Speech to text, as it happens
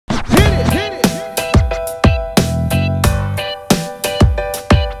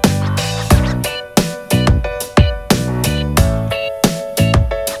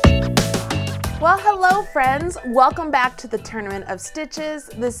friends, welcome back to the Tournament of Stitches.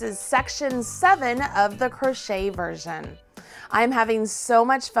 This is section 7 of the crochet version. I'm having so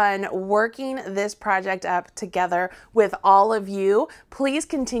much fun working this project up together with all of you. Please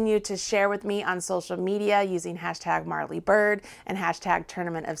continue to share with me on social media using hashtag #MarleyBird and hashtag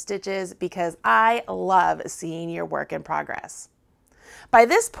Tournament of Stitches because I love seeing your work in progress. By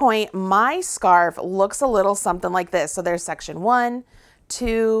this point, my scarf looks a little something like this. So there's section 1,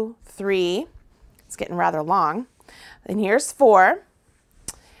 2, 3. It's getting rather long. And here's 4.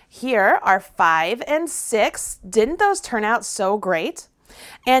 Here are 5 and 6. Didn't those turn out so great?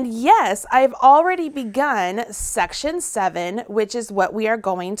 And yes, I've already begun section 7, which is what we are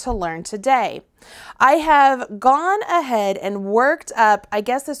going to learn today. I have gone ahead and worked up, I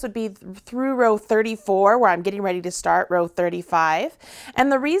guess this would be through row 34, where I'm getting ready to start row 35.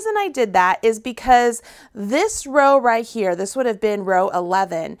 And the reason I did that is because this row right here, this would have been row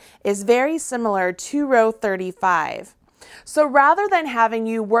 11, is very similar to row 35. So rather than having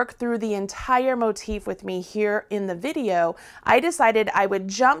you work through the entire motif with me here in the video, I decided I would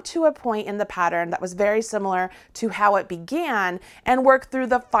jump to a point in the pattern that was very similar to how it began and work through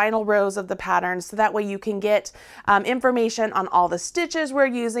the final rows of the pattern so that way you can get information on all the stitches we're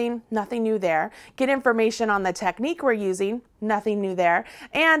using, nothing new there, get information on the technique we're using, nothing new there,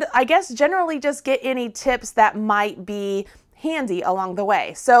 and I guess generally just get any tips that might be handy along the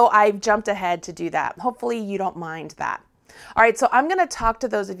way. So I've jumped ahead to do that. Hopefully you don't mind that. All right, so I'm going to talk to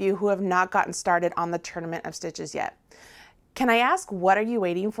those of you who have not gotten started on the Tournament of Stitches yet. Can I ask, what are you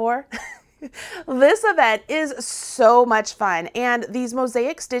waiting for? This event is so much fun, and these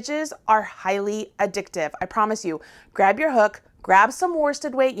mosaic stitches are highly addictive. I promise you. Grab your hook, grab some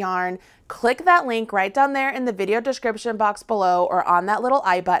worsted weight yarn, click that link right down there in the video description box below or on that little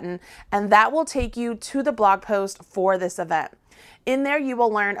I button, and that will take you to the blog post for this event. In there, you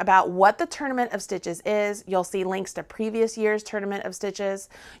will learn about what the Tournament of Stitches is. You'll see links to previous year's Tournament of Stitches.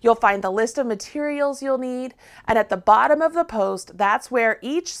 You'll find the list of materials you'll need. And at the bottom of the post, that's where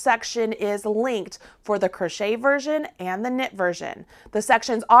each section is linked for the crochet version and the knit version. The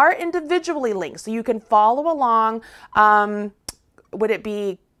sections are individually linked, so you can follow along. Would it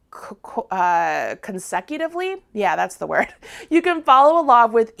be consecutively? Yeah, that's the word. You can follow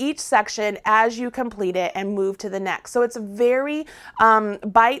along with each section as you complete it and move to the next. So it's very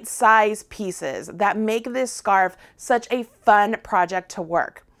bite-sized pieces that make this scarf such a fun project to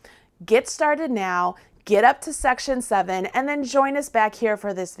work. Get started now, get up to section 7, and then join us back here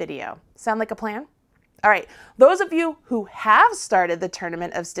for this video. Sound like a plan? All right, those of you who have started the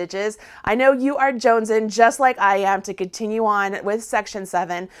Tournament of Stitches, I know you are jonesing just like I am to continue on with section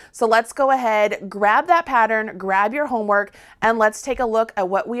 7. So let's go ahead, grab that pattern, grab your homework, and let's take a look at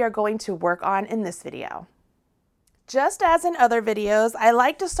what we are going to work on in this video. Just as in other videos, I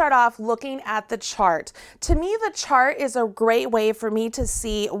like to start off looking at the chart. To me, the chart is a great way for me to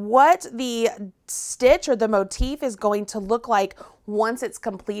see what the stitch or the motif is going to look like once it's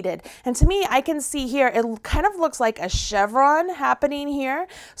completed. And to me, I can see here, it kind of looks like a chevron happening here.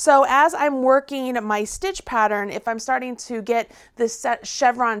 So as I'm working my stitch pattern, if I'm starting to get this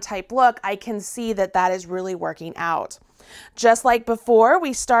chevron type look, I can see that that is really working out. Just like before,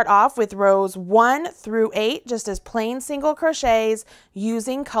 we start off with rows 1 through 8, just as plain single crochets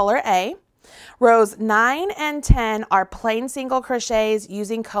using color A. Rows 9 and 10 are plain single crochets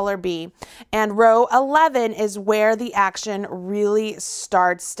using color B. And row 11 is where the action really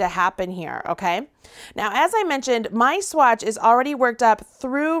starts to happen here, okay? Now, as I mentioned, my swatch is already worked up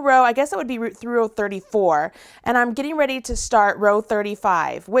through row, I guess it would be through row 34, and I'm getting ready to start row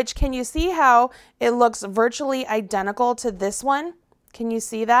 35, which can you see how it looks virtually identical to this one? Can you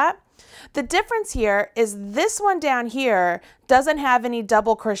see that? The difference here is this one down here doesn't have any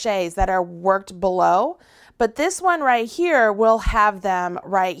double crochets that are worked below, but this one right here will have them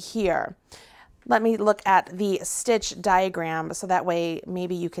right here. Let me look at the stitch diagram so that way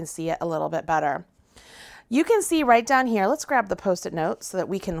maybe you can see it a little bit better. You can see right down here, let's grab the post-it note so that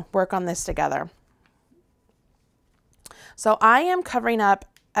we can work on this together. So I am covering up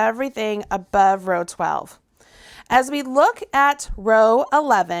everything above row 12. As we look at row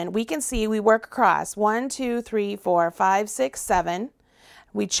 11, we can see we work across 1, 2, 3, 4, 5, 6, 7.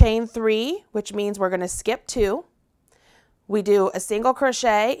 We chain 3, which means we're going to skip 2. We do a single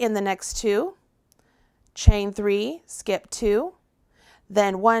crochet in the next 2, chain 3, skip 2,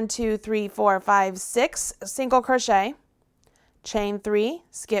 then 1, 2, 3, 4, 5, 6, single crochet, chain 3,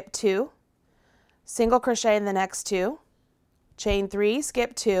 skip 2, single crochet in the next 2, chain 3,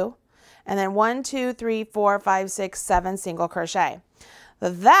 skip 2, and then 1, 2, 3, 4, 5, 6, 7 single crochet.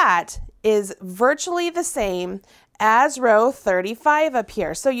 That is virtually the same as row 35 up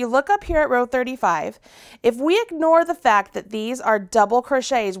here. So you look up here at row 35. If we ignore the fact that these are double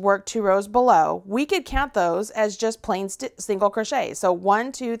crochets worked 2 rows below, we could count those as just plain single crochets. So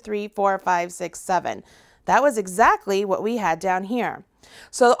 1, 2, 3, 4, 5, 6, 7. That was exactly what we had down here.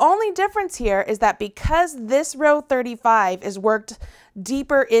 So the only difference here is that because this row 35 is worked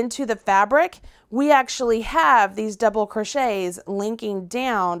deeper into the fabric, we actually have these double crochets linking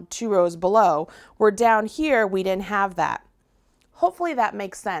down 2 rows below, where down here we didn't have that. Hopefully that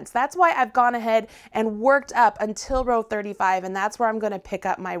makes sense. That's why I've gone ahead and worked up until row 35, and that's where I'm going to pick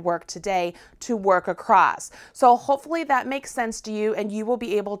up my work today to work across. So hopefully that makes sense to you and you will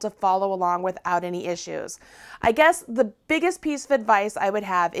be able to follow along without any issues. I guess the biggest piece of advice I would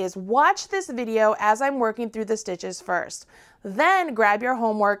have is watch this video as I'm working through the stitches first. Then grab your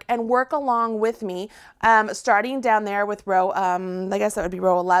homework and work along with me, starting down there with row, I guess that would be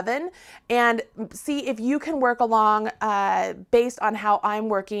row 11, and see if you can work along based on how I'm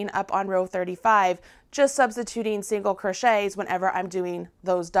working up on row 35, just substituting single crochets whenever I'm doing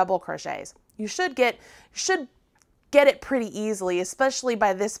those double crochets. You should get it pretty easily, especially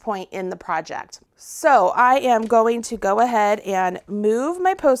by this point in the project. So I am going to go ahead and move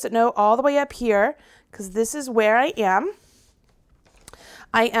my Post-it note all the way up here because this is where I am.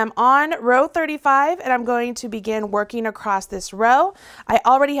 I am on row 35 and I'm going to begin working across this row. I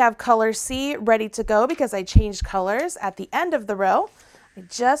already have color C ready to go because I changed colors at the end of the row. I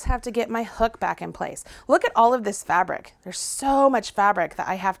just have to get my hook back in place. Look at all of this fabric. There's so much fabric that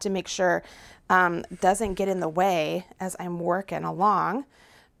I have to make sure doesn't get in the way as I'm working along.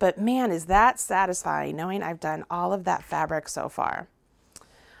 But man, is that satisfying knowing I've done all of that fabric so far.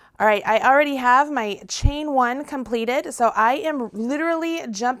 All right, I already have my chain 1 completed, so I am literally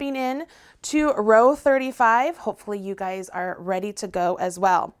jumping in to row 35. Hopefully you guys are ready to go as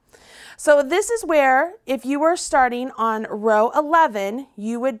well. So this is where, if you were starting on row 11,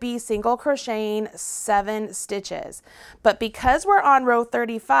 you would be single crocheting 7 stitches. But because we're on row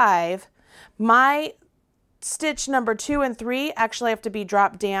 35, my stitch number 2 and 3 actually have to be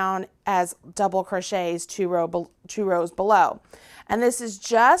dropped down as double crochets 2 rows below. And this is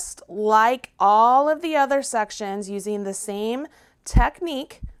just like all of the other sections using the same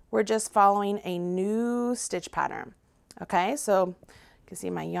technique. We're just following a new stitch pattern. Okay, so you can see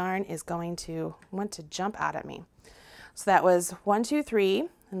my yarn is going to want to jump out at me. So that was 1, 2, 3,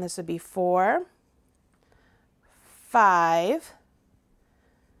 and this would be 4, 5,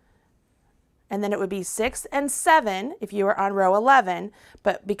 and then it would be 6 and 7 if you were on row 11,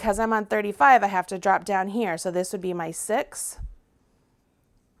 but because I'm on 35, I have to drop down here. So this would be my 6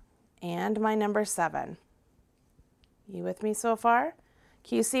 and my number 7. You with me so far?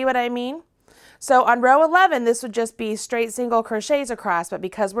 Can you see what I mean? So on row 11, this would just be straight single crochets across, but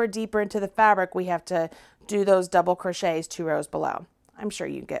because we're deeper into the fabric, we have to do those double crochets 2 rows below. I'm sure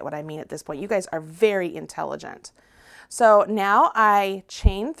you get what I mean at this point. You guys are very intelligent. So now I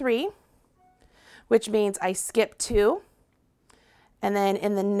chain 3, which means I skip 2, and then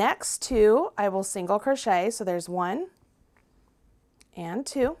in the next 2, I will single crochet. So there's 1 and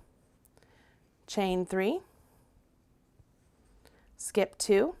 2, chain 3, skip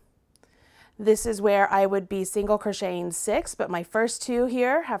 2. This is where I would be single crocheting 6, but my first 2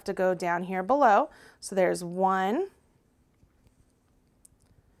 here have to go down here below. So there's 1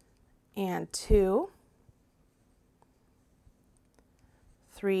 and 2,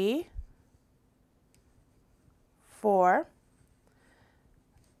 3, 4,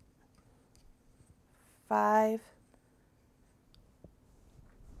 5,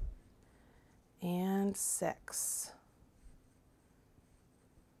 and 6.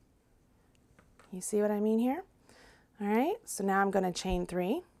 You see what I mean here? All right, so now I'm going to chain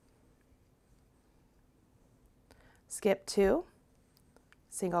 3, skip 2,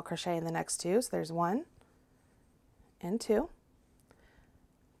 single crochet in the next 2, so there's 1 and 2,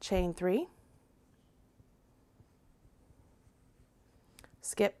 chain 3,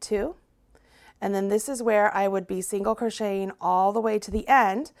 skip 2, and then this is where I would be single crocheting all the way to the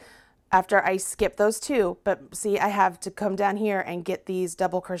end after I skip those 2, but see, I have to come down here and get these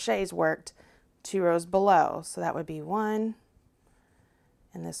double crochets worked 2 rows below. So that would be 1,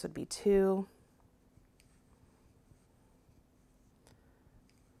 and this would be 2,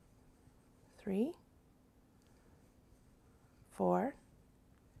 3, 4,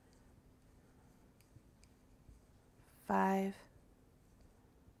 5,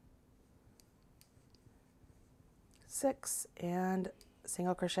 6, and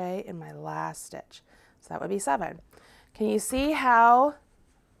single crochet in my last stitch. So that would be 7. Can you see how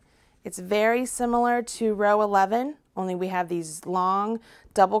it's very similar to row 11, only we have these long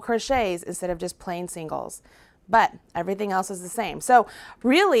double crochets instead of just plain singles. but everything else is the same. So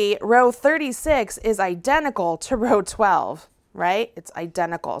really row 36 is identical to row 12, right? It's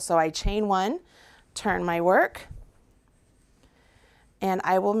identical. So I chain 1, turn my work, and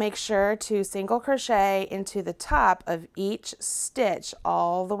I will make sure to single crochet into the top of each stitch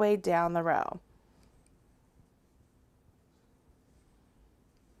all the way down the row.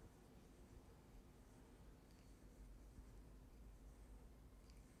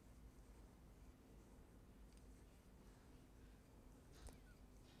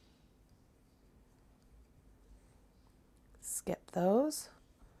 Skip those.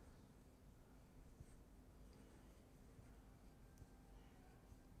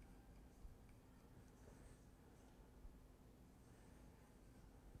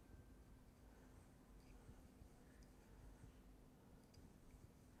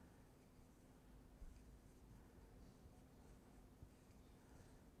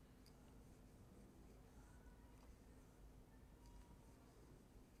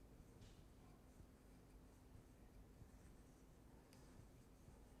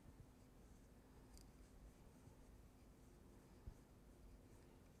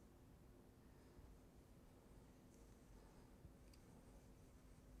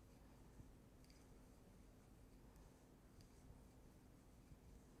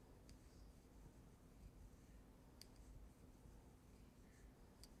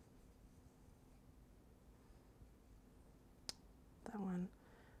 That one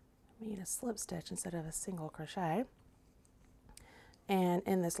made a slip stitch instead of a single crochet. And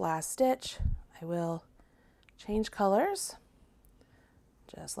in this last stitch, I will change colors,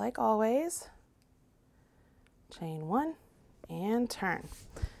 just like always. Chain 1 and turn.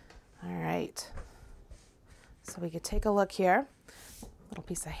 All right, so we could take a look here. Little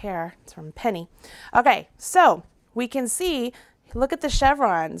piece of hair, it's from Penny. Okay, so we can see, look at the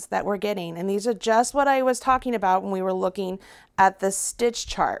chevrons that we're getting, and these are just what I was talking about when we were looking at the stitch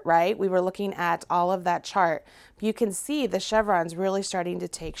chart, right? We were looking at all of that chart. You can see the chevrons really starting to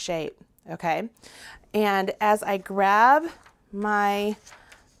take shape, okay? And as I grab my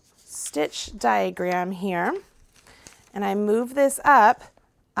stitch diagram here and I move this up,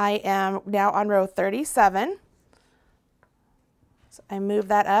 I am now on row 37. So I move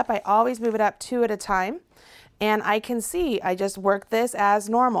that up. I always move it up 2 at a time. And I can see I just work this as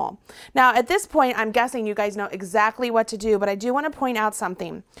normal. Now at this point, I'm guessing you guys know exactly what to do, but I do want to point out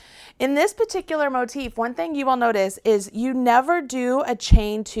something. In this particular motif, one thing you will notice is you never do a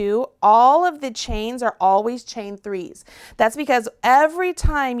chain 2. All of the chains are always chain 3s. That's because every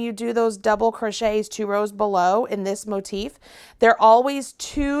time you do those double crochets 2 rows below in this motif, they're always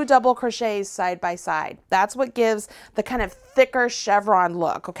 2 double crochets side by side. That's what gives the kind of thicker chevron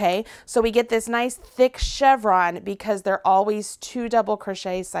look, okay? So we get this nice thick chevron because they're always 2 double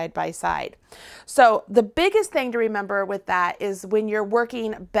crochets side by side. So the biggest thing to remember with that is when you're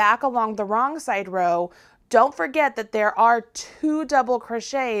working back along the wrong side row, don't forget that there are 2 double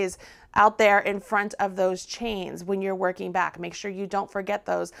crochets out there in front of those chains when you're working back. Make sure you don't forget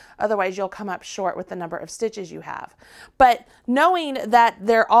those, otherwise you'll come up short with the number of stitches you have. But knowing that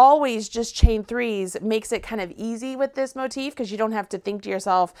they're always just chain 3s makes it kind of easy with this motif, because you don't have to think to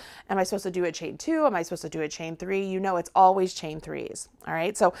yourself, am I supposed to do a chain 2? Am I supposed to do a chain 3? You know it's always chain 3s. All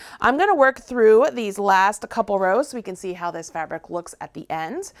right, so I'm gonna work through these last couple rows so we can see how this fabric looks at the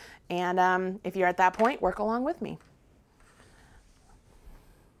end. And if you're at that point, work along with me.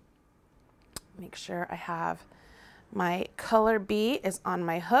 Make sure I have my color B is on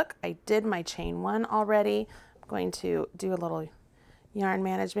my hook. I did my chain 1 already. I'm going to do a little yarn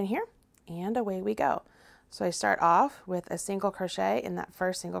management here, and away we go. So I start off with a single crochet in that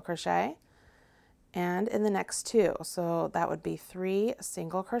first single crochet and in the next 2. So that would be 3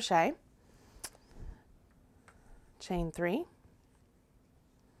 single crochet, chain 3,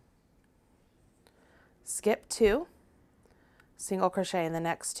 skip 2, single crochet in the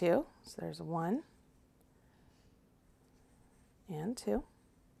next 2. So there's 1 and 2.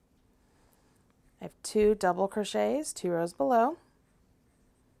 I have 2 double crochets 2 rows below.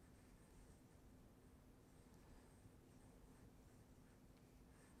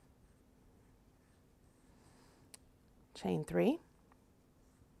 Chain 3.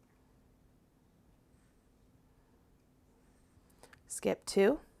 Skip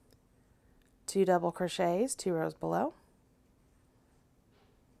 2, 2 double crochets 2 rows below.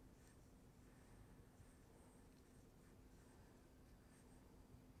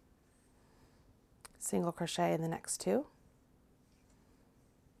 Single crochet in the next 2,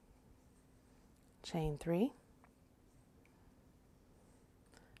 chain 3,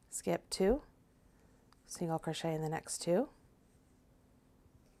 skip 2, single crochet in the next 2,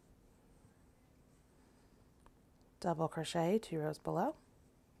 double crochet 2 rows below,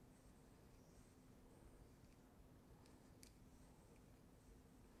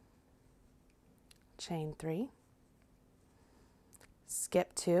 chain 3,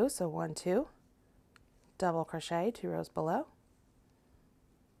 skip 2, so 1, 2, double crochet 2 rows below,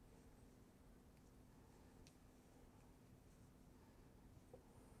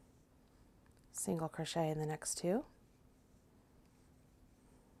 single crochet in the next 2,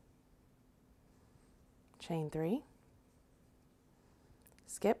 chain 3,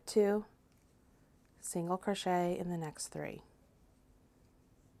 skip 2, single crochet in the next 3.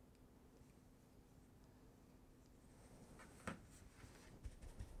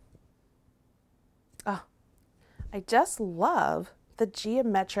 Oh, I just love the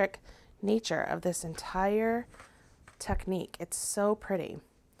geometric nature of this entire technique. It's so pretty.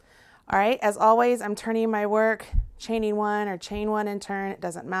 All right, as always, I'm turning my work, chaining 1 or chain 1 and turn, it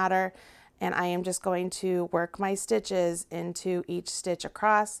doesn't matter. And I am just going to work my stitches into each stitch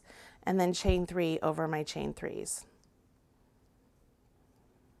across and then chain 3 over my chain 3s.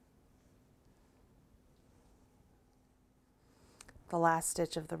 The last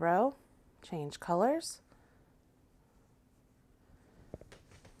stitch of the row, change colors,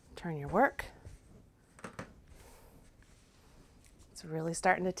 turn your work. It's really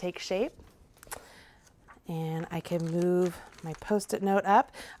starting to take shape. And I can move my Post-it note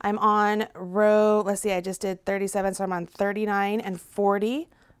up. I'm on row, let's see, I just did 37, so I'm on 39 and 40.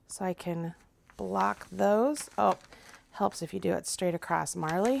 So I can block those. Oh, helps if you do it straight across,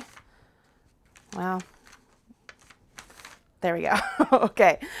 Marley. Well, there we go.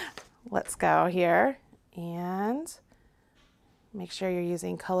 Okay, let's go here and make sure you're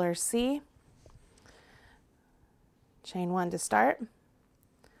using color C. Chain 1 to start,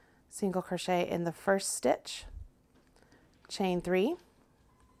 single crochet in the first stitch, chain 3,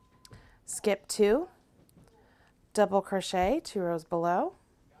 skip 2, double crochet 2 rows below.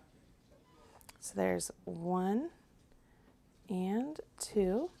 So there's 1 and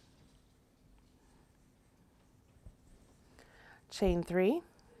 2, chain 3,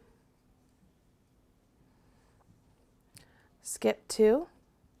 skip 2,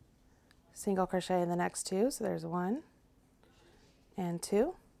 single crochet in the next 2, so there's 1 and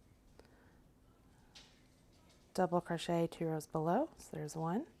 2, double crochet 2 rows below, so there's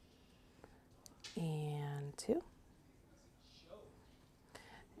 1 and 2,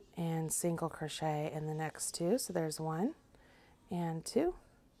 and single crochet in the next 2, so there's 1 and 2,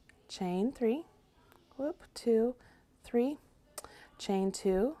 chain 3, whoop, 2, 3, chain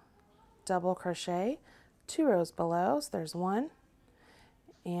 2, double crochet 2 rows below, so there's 1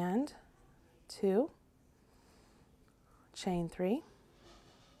 and 2, chain 3,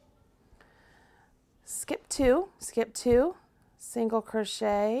 skip 2, single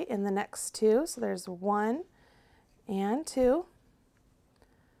crochet in the next 2, so there's 1 and 2,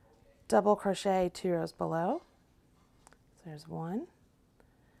 double crochet 2 rows below, so there's 1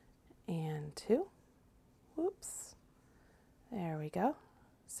 and 2, whoops, there we go,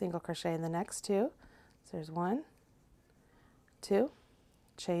 single crochet in the next 2, so there's 1, 2,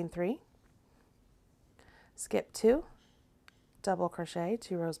 chain 3, skip 2, double crochet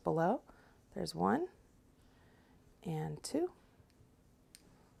 2 rows below, there's 1 and 2,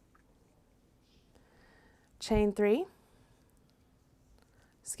 chain 3,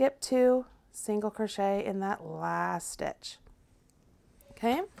 skip 2, single crochet in that last stitch.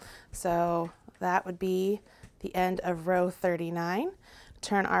 Okay, so that would be the end of row 39.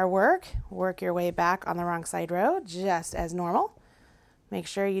 Turn our work your way back on the wrong side row just as normal. Make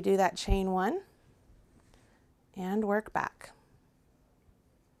sure you do that chain 1 and work back.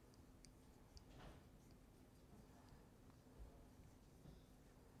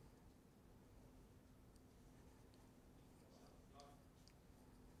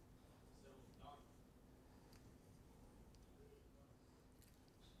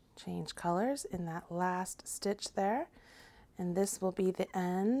 Change colors in that last stitch there, and this will be the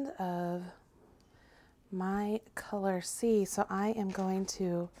end of my color C. So I am going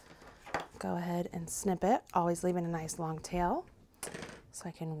to go ahead and snip it, always leaving a nice long tail so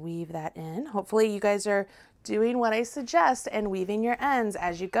I can weave that in. Hopefully you guys are doing what I suggest and weaving your ends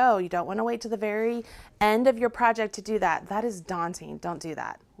as you go. You don't want to wait to the very end of your project to do that. That is daunting. Don't do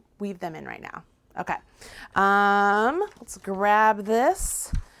that. Weave them in right now. Okay, let's grab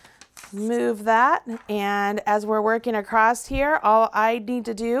this. Move that, and as we're working across here, all I need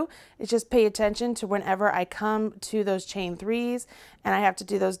to do is just pay attention to whenever I come to those chain 3s and I have to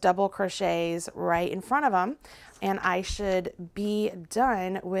do those double crochets right in front of them, and I should be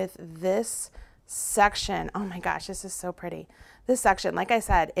done with this section. Oh my gosh, this is so pretty. This section, like I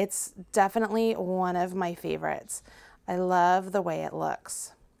said, it's definitely one of my favorites. I love the way it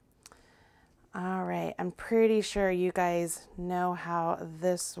looks. All right, I'm pretty sure you guys know how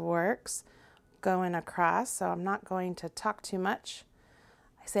this works going across, so I'm not going to talk too much.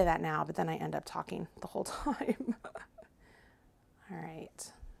 I say that now, but then I end up talking the whole time. All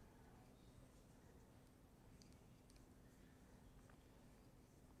right.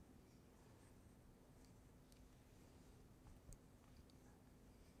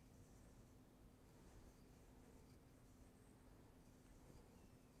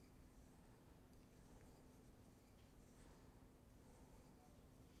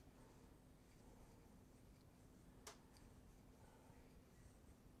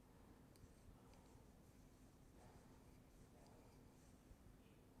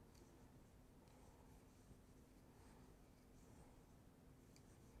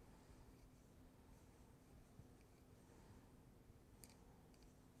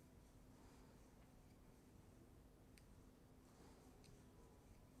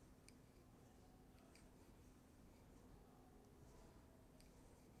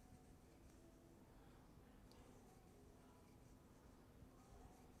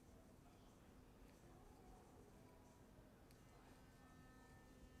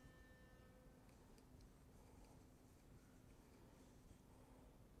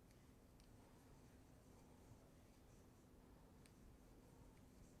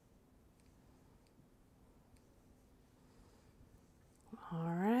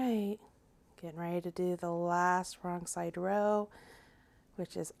 All right, getting ready to do the last wrong side row,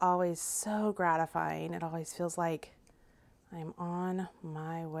 which is always so gratifying. It always feels like I'm on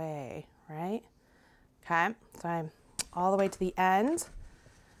my way, right? Okay, so I'm all the way to the end.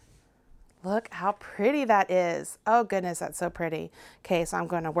 Look how pretty that is. Oh goodness, that's so pretty. Okay, so I'm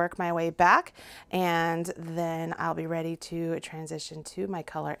going to work my way back and then I'll be ready to transition to my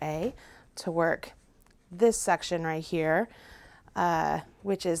color A to work this section right here,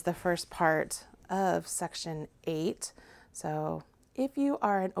 which is the first part of section 8. So if you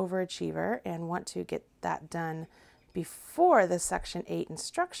are an overachiever and want to get that done before the section 8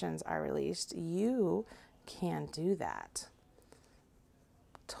 instructions are released, you can do that.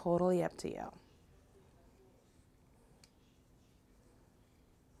 Totally up to you.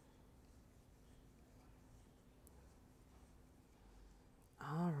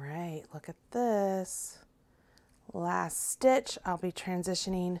 All right, look at this. Last stitch, I'll be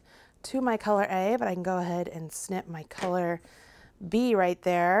transitioning to my color A, but I can go ahead and snip my color B right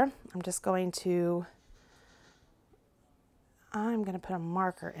there. I'm going to put a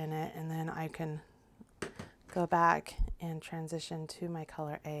marker in it, and then I can go back and transition to my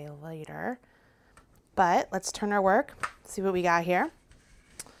color A later. But let's turn our work, see what we got here.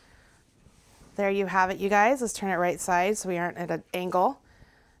 There you have it, you guys. Let's turn it right side so we aren't at an angle.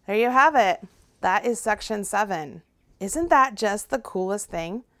 There you have it. That is section 7. Isn't that just the coolest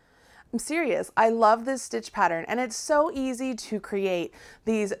thing? I'm serious. I love this stitch pattern, and it's so easy to create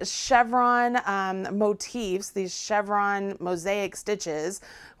these chevron motifs, these chevron mosaic stitches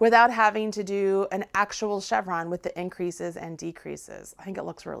without having to do an actual chevron with the increases and decreases. I think it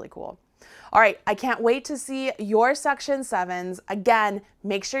looks really cool. All right, I can't wait to see your section 7s. Again,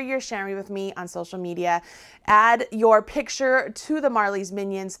 make sure you're sharing with me on social media. Add your picture to the Marley's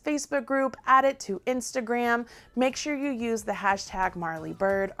Minions Facebook group, add it to Instagram. Make sure you use the hashtag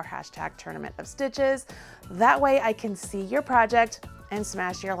MarleyBird or hashtag Tournament of Stitches. That way I can see your project and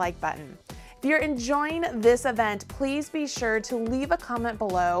smash your like button. If you're enjoying this event, please be sure to leave a comment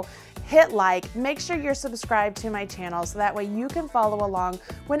below, hit like, make sure you're subscribed to my channel so that way you can follow along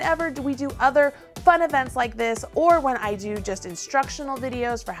whenever we do other fun events like this, or when I do just instructional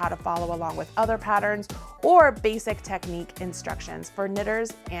videos for how to follow along with other patterns or basic technique instructions for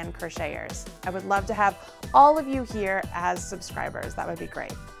knitters and crocheters. I would love to have all of you here as subscribers. That would be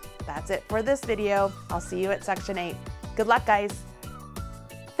great. That's it for this video. I'll see you at section 8. Good luck, guys.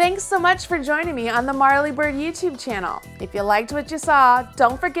 Thanks so much for joining me on the Marley Bird YouTube channel. If you liked what you saw,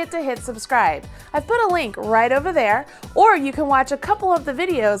 don't forget to hit subscribe. I've put a link right over there, or you can watch a couple of the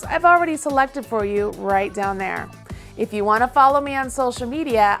videos I've already selected for you right down there. If you want to follow me on social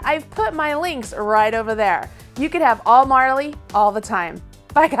media, I've put my links right over there. You can have all Marley all the time.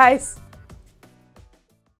 Bye guys.